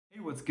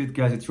What's good,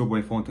 guys? It's your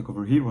boy Phone Tech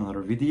over here with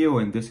another video,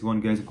 and this one,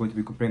 guys, is going to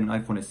be comparing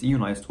an iPhone SE on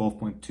iOS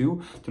 12.2 to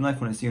an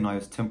iPhone SE on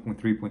iOS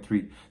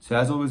 10.3.3. So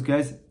as always,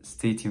 guys,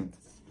 stay tuned.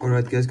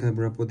 Alright guys, gonna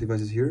bring up both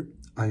devices here.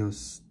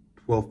 iOS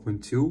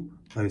 12.2,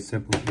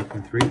 iOS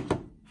 10.3.3.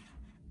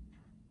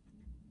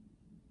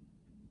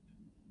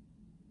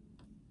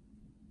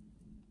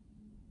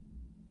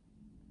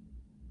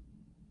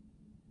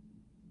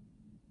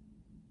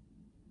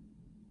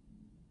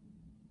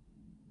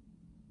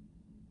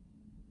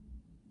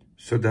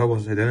 So that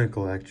was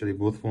identical actually.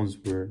 Both phones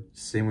were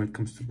same when it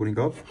comes to booting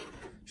up.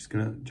 Just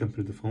gonna jump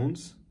into the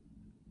phones.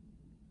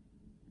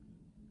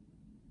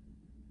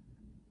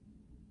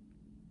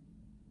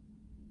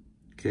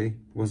 Okay,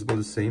 was about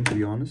the same to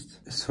be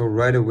honest. So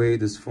right away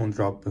this phone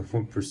dropped by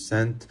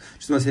 1%.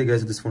 Just wanna say,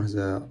 guys, that this phone has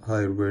a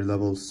higher wear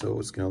level, so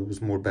it's gonna lose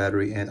more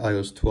battery, and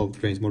iOS 12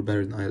 drains more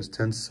battery than iOS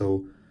 10,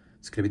 so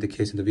it's gonna be the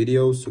case in the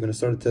video. So we're gonna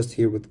start the test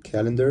here with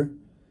calendar.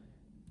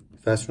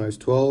 Faster on iOS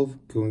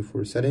 12, going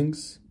for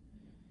settings.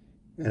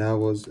 And I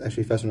was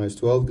actually faster on iOS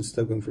 12, good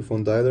stuff, going for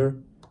phone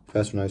dialer.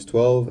 Faster on iOS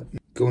 12,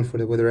 going for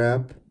the weather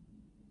app.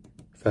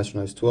 Faster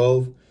on iOS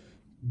 12,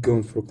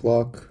 going for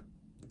clock.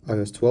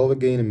 iOS 12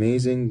 again,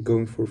 amazing,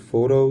 going for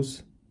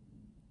photos.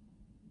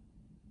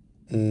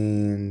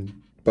 And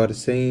about the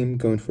same,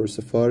 going for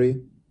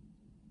Safari.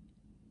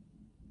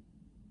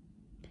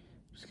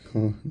 Just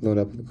gonna load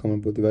up the common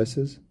both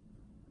devices.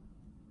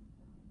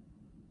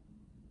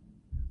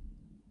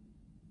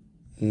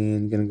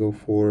 And gonna go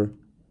for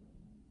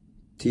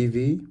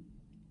TV.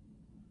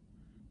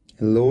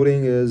 And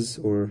loading is,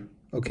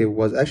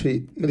 was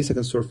actually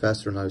millisecond store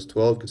faster on iOS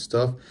 12, good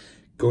stuff.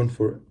 Going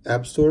for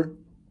App Store,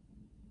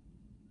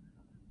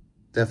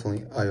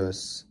 definitely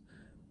iOS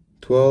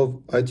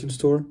 12, iTunes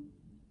Store.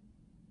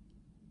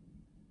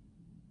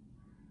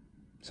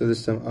 So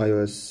this time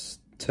iOS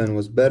 10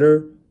 was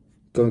better.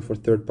 Going for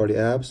third-party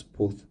apps,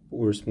 both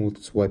were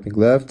smooth swiping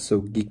left.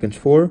 So Geekbench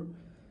 4,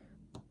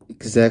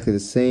 exactly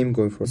the same,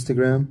 going for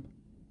Instagram.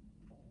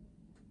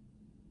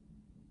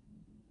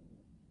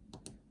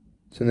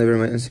 So never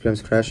mind,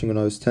 Instagram's crashing on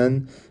iOS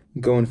 10.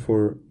 Going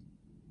for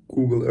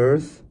Google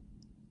Earth.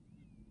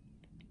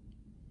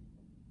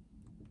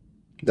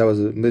 That was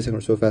a millisecond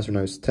or so faster on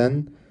iOS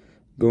 10.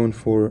 Going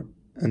for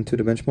Unto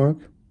the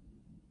benchmark.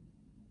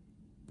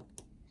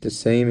 The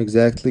same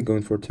exactly,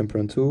 going for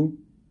Temper 2.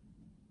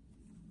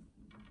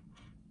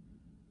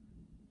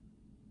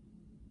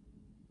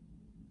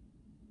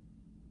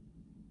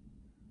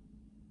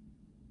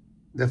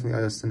 Definitely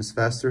iOS 10 is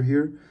faster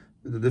here,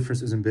 but the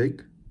difference isn't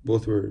big.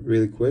 Both were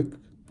really quick.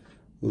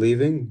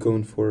 Leaving,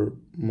 going for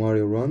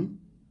Mario Run.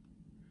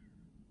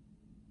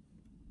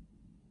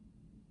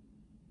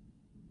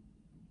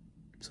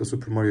 So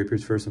Super Mario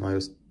appears first on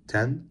iOS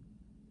 10.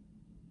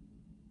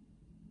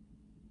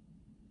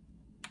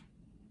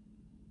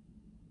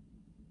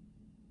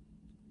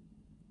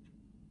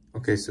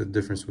 Okay, so the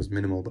difference was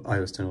minimal, but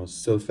iOS 10 was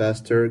still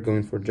faster.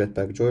 Going for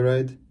Jetpack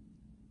Joyride.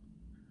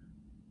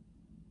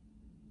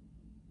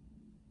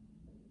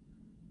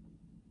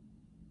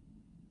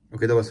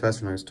 Okay, that was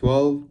faster on iOS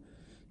 12.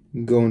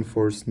 Going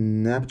for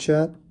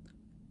Snapchat.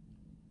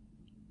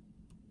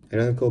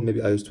 Identical, maybe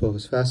iOS 12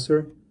 is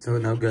faster. So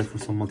now, guys, for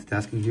some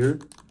multitasking here.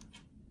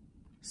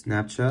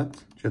 Snapchat,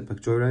 Jetpack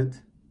Joyride,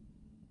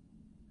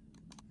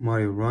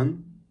 Mario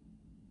Run,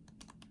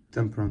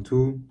 Temper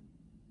 2,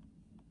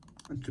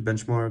 to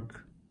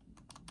benchmark,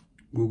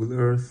 Google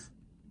Earth.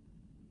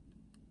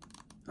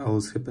 I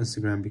will skip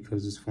Instagram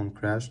because this phone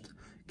crashed.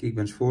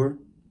 Geekbench 4,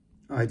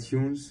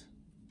 iTunes,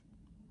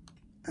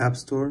 App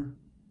Store,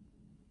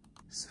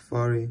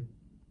 Safari,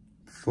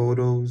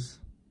 photos,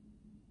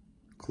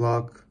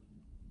 clock,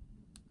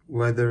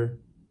 weather,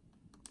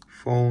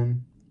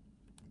 phone,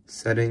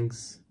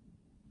 settings,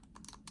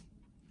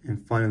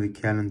 and finally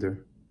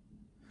calendar.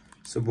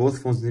 So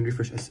both phones didn't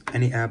refresh as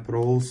any app at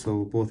all,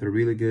 so both are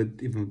really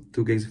good. Even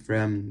 2 gigs of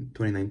RAM in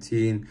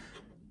 2019,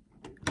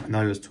 and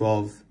iOS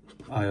 12,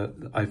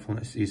 the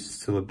iPhone SE is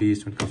still a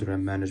beast when it comes to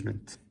RAM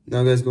management.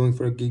 Now, guys, going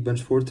for a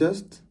Geekbench 4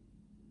 test.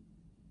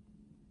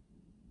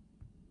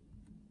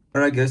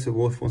 Alright, guys, so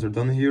both phones are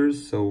done here.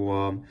 So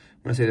when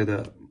I say that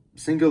the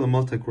single and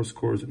multi-core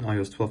scores in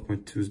iOS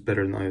 12.2 is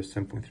better than iOS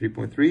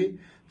 10.3.3.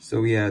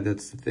 So yeah,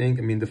 that's the thing.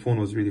 I mean, the phone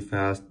was really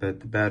fast,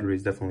 but the battery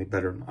is definitely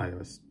better on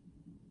iOS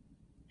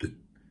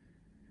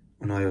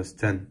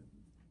 10.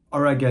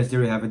 Alright, guys,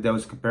 there you have it. That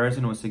was a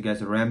comparison. I want to say, guys,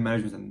 the RAM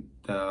management and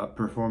the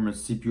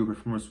performance, CPU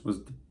performance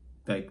was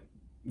like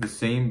the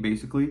same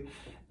basically.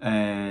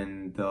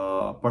 And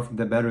apart from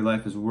that, battery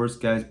life is worse,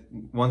 guys.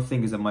 One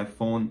thing is that my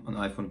phone on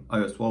iPhone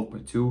iOS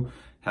 12.2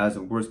 has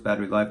a worse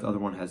battery life. The other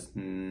one has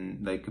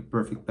like a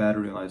perfect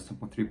battery on iOS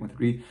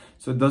 10.3.3.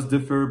 So it does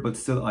differ, but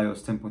still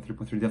iOS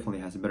 10.3.3 definitely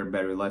has a better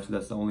battery life. So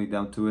that's the only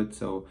down to it.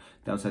 So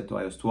downside to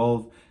iOS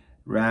 12.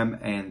 RAM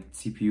and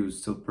CPU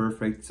is still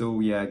perfect. So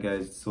yeah,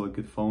 guys, it's still a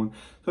good phone.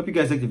 So hope you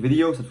guys liked the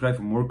video. Subscribe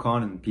for more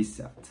content and peace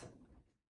out.